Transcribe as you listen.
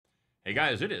Hey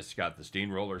guys, it is Scott the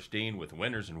Steamroller Steen with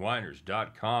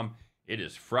winnersandwhiners.com. It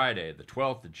is Friday, the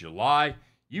 12th of July.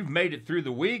 You've made it through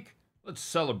the week. Let's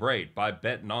celebrate by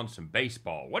betting on some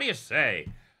baseball. What do you say?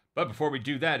 But before we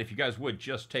do that, if you guys would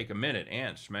just take a minute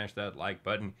and smash that like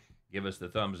button, give us the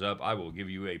thumbs up. I will give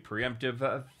you a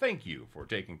preemptive thank you for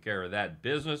taking care of that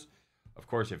business. Of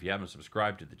course, if you haven't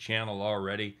subscribed to the channel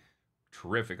already,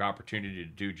 terrific opportunity to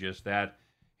do just that.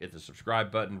 Hit the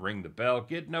subscribe button, ring the bell,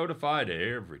 get notified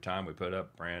every time we put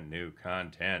up brand new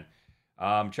content.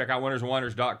 Check out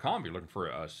winnersandwhiners.com if you're looking for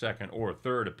a second or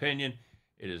third opinion.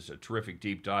 It is a terrific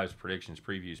deep dives, predictions,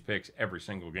 previews, picks, every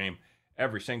single game,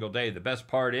 every single day. The best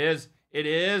part is, it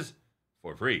is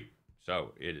for free.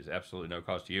 So it is absolutely no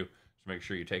cost to you. So make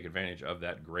sure you take advantage of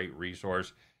that great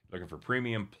resource. Looking for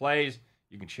premium plays,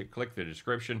 you can click the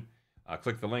description.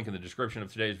 Click the link in the description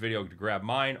of today's video to grab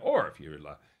mine. Or if you're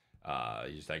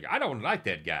just like, I don't like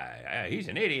that guy, he's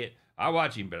an idiot, I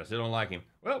watch him, but I still don't like him.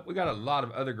 Well, we got a lot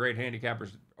of other great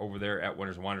handicappers over there at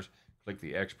Winners and Whiners. Click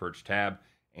the Experts tab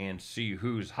and see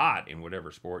who's hot in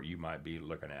whatever sport you might be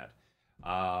looking at.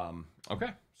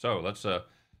 Okay, so let's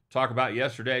talk about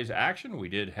yesterday's action. We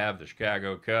did have the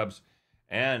Chicago Cubs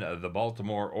and the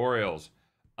Baltimore Orioles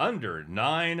under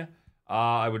 9.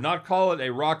 I would not call it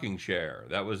a rocking chair.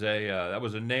 That was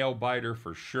a nail biter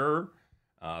for sure.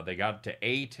 They got to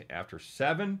 8 after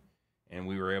 7, and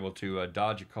we were able to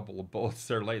dodge a couple of bullets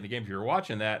there late in the game. If you were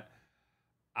watching that,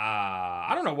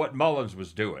 I don't know what Mullins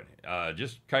was doing.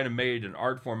 Just kind of made an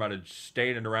art form out of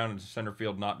standing around in the center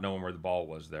field, not knowing where the ball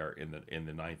was there in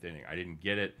the ninth inning. I didn't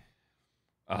get it.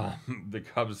 The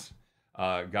Cubs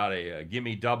got a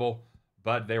gimme double,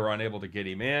 but they were unable to get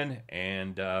him in,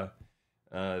 and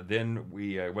then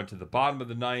we went to the bottom of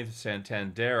the ninth.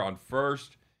 Santander on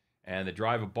first. And they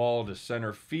drive a ball to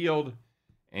center field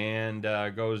and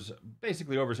goes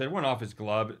basically over his head. Went off his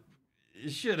glove.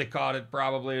 Should have caught it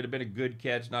probably. It would have been a good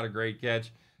catch, not a great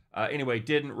catch. Anyway,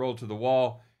 didn't roll to the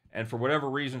wall. And for whatever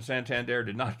reason, Santander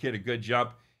did not get a good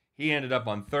jump. He ended up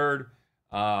on third.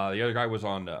 The other guy was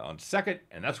on second,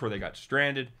 and that's where they got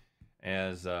stranded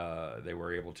as they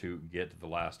were able to get the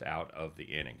last out of the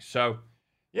inning. So,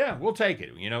 yeah, we'll take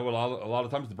it. You know, a lot of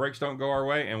times the breaks don't go our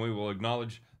way, and we will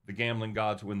acknowledge the gambling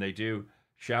gods when they do.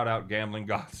 Shout out gambling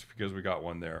gods, because we got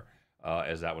one there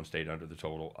as that one stayed under the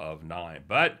total of 9.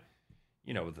 But,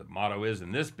 you know, the motto is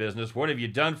in this business, what have you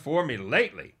done for me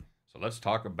lately? So let's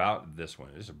talk about this one.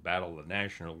 This is a battle of the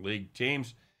National League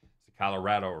teams. The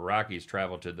Colorado Rockies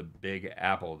travel to the Big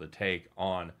Apple to take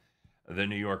on the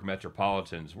New York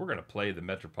Metropolitans. We're going to play the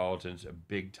Metropolitans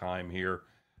big time here.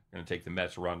 We're going to take the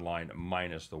Mets run line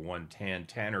minus the 110.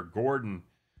 Tanner Gordon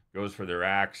goes for their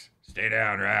axe. Stay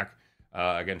down, Rack.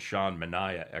 Against Sean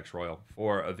Manaea, ex-Royal,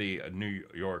 for the New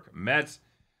York Mets.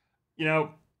 You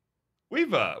know, we've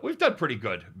done pretty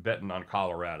good betting on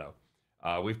Colorado.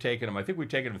 We've taken them. I think we've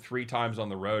taken them 3 times on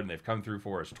the road, and they've come through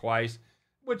for us twice,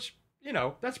 which, you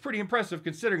know, that's pretty impressive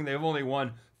considering they've only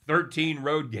won 13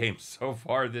 road games so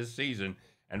far this season.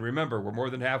 And remember, we're more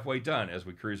than halfway done as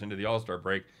we cruise into the All-Star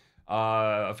break.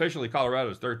 Officially, Colorado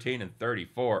is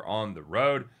 13-34 on the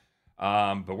road.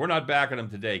 But we're not backing him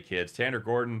today, kids. Tanner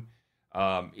Gordon,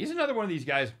 he's another one of these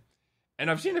guys, and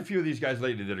I've seen a few of these guys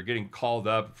lately that are getting called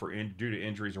up for due to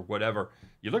injuries or whatever.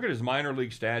 You look at his minor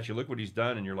league stats, you look what he's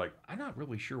done, and you're like, I'm not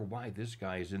really sure why this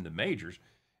guy is in the majors.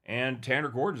 And Tanner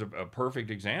Gordon's a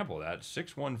perfect example of that.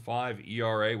 6.15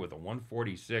 ERA with a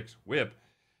 146 whip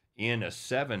in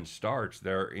 7 starts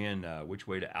there in which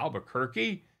way to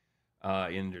Albuquerque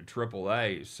in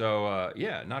AAA. So,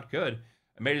 yeah, not good.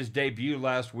 Made his debut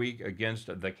last week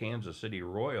against the Kansas City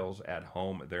Royals at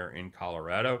home there in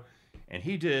Colorado, and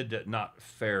he did not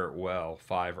fare well.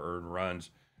 5 earned runs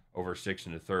over 6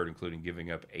 1/3, including giving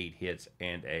up 8 hits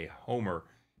and a homer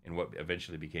in what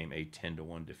eventually became a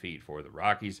 10-1 defeat for the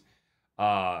Rockies.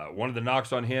 One of the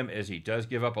knocks on him is he does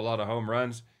give up a lot of home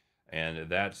runs, and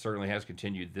that certainly has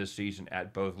continued this season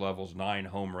at both levels. 9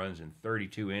 home runs in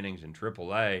 32 innings in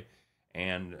AAA,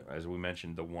 and as we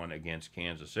mentioned, the one against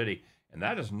Kansas City. And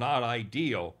that is not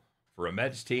ideal for a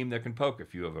Mets team that can poke a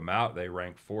few of them out. They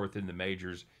rank 4th in the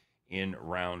majors in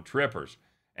round trippers.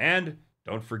 And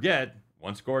don't forget,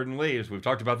 once Gordon leaves, we've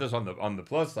talked about this on the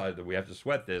plus side that we have to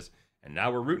sweat this, and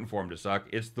now we're rooting for him to suck.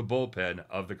 It's the bullpen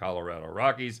of the Colorado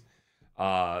Rockies.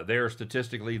 They are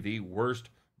statistically the worst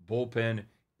bullpen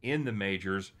in the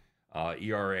majors,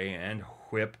 ERA and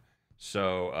WHIP.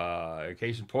 So,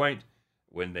 case in point,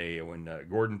 when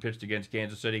Gordon pitched against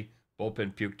Kansas City,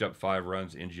 bullpen puked up 5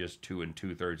 runs in just 2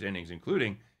 2/3 innings,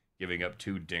 including giving up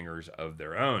 2 dingers of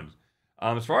their own.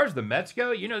 As far as the Mets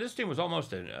go, you know, this team was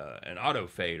almost an auto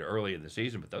fade early in the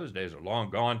season, but those days are long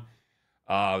gone.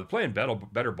 Playing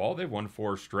better ball. They've won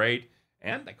 4 straight,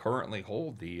 and they currently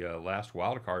hold the last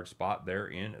wild card spot there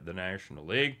in the National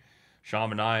League.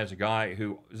 Sean Manaea is a guy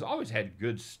who has always had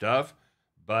good stuff,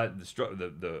 but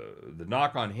the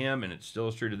knock on him, and it still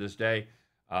is true to this day,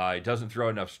 he doesn't throw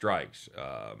enough strikes.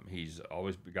 He's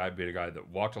always been a guy that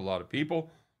walked a lot of people,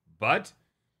 but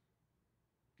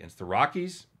against the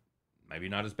Rockies, maybe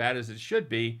not as bad as it should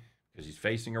be, because he's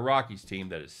facing a Rockies team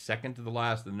that is second to the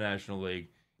last in the National League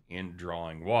in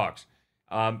drawing walks.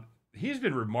 He's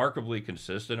been remarkably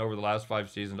consistent over the last 5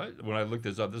 seasons. When I looked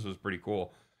this up, this was pretty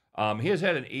cool. He has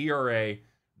had an ERA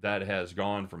that has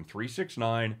gone from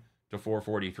 3.69 to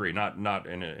 4.43, not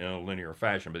in a linear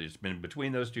fashion, but it's been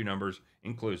between those two numbers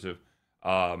inclusive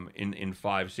in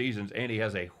 5 seasons. And he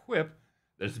has a WHIP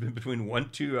that has been between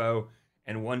 1.20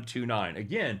 and 1.29.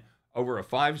 Again, over a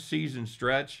 5-season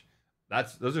stretch,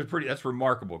 that's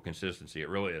remarkable consistency. It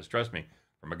really is. Trust me,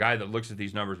 from a guy that looks at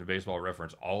these numbers in Baseball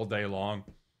Reference all day long,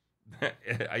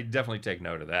 I definitely take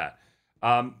note of that.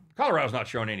 Colorado's not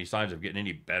showing any signs of getting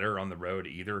any better on the road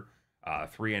either.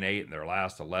 3-8 in their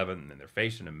last 11, and they're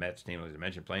facing a Mets team, as I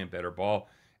mentioned, playing better ball,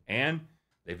 and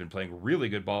they've been playing really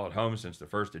good ball at home since the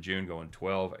 1st of June, going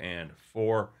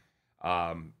 12-4.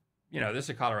 This is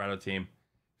a Colorado team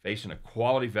facing a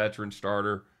quality veteran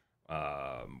starter,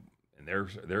 and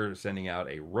they're sending out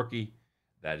a rookie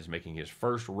that is making his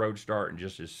first road start and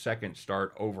just his second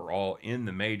start overall in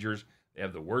the majors. They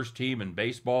have the worst team in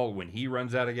baseball when he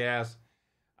runs out of gas.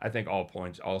 I think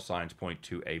all signs point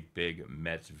to a big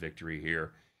Mets victory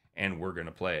here, and we're going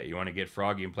to play it. You want to get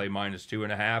froggy and play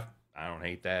 -2.5? I don't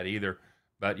hate that either.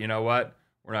 But you know what?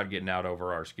 We're not getting out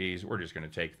over our skis. We're just going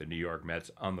to take the New York Mets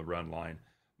on the run line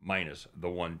minus the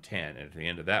 110. And at the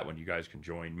end of that one, you guys can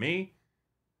join me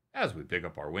as we pick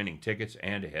up our winning tickets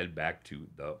and head back to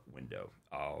the window.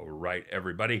 All right,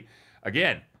 everybody.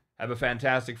 Again, have a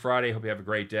fantastic Friday. Hope you have a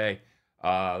great day.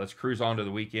 Let's cruise on to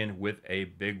the weekend with a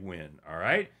big win. All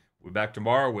right? We'll be back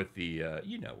tomorrow with the,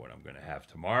 you know what I'm going to have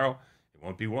tomorrow. It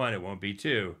won't be 1, it won't be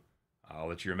 2. I'll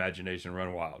let your imagination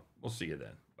run wild. We'll see you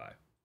then.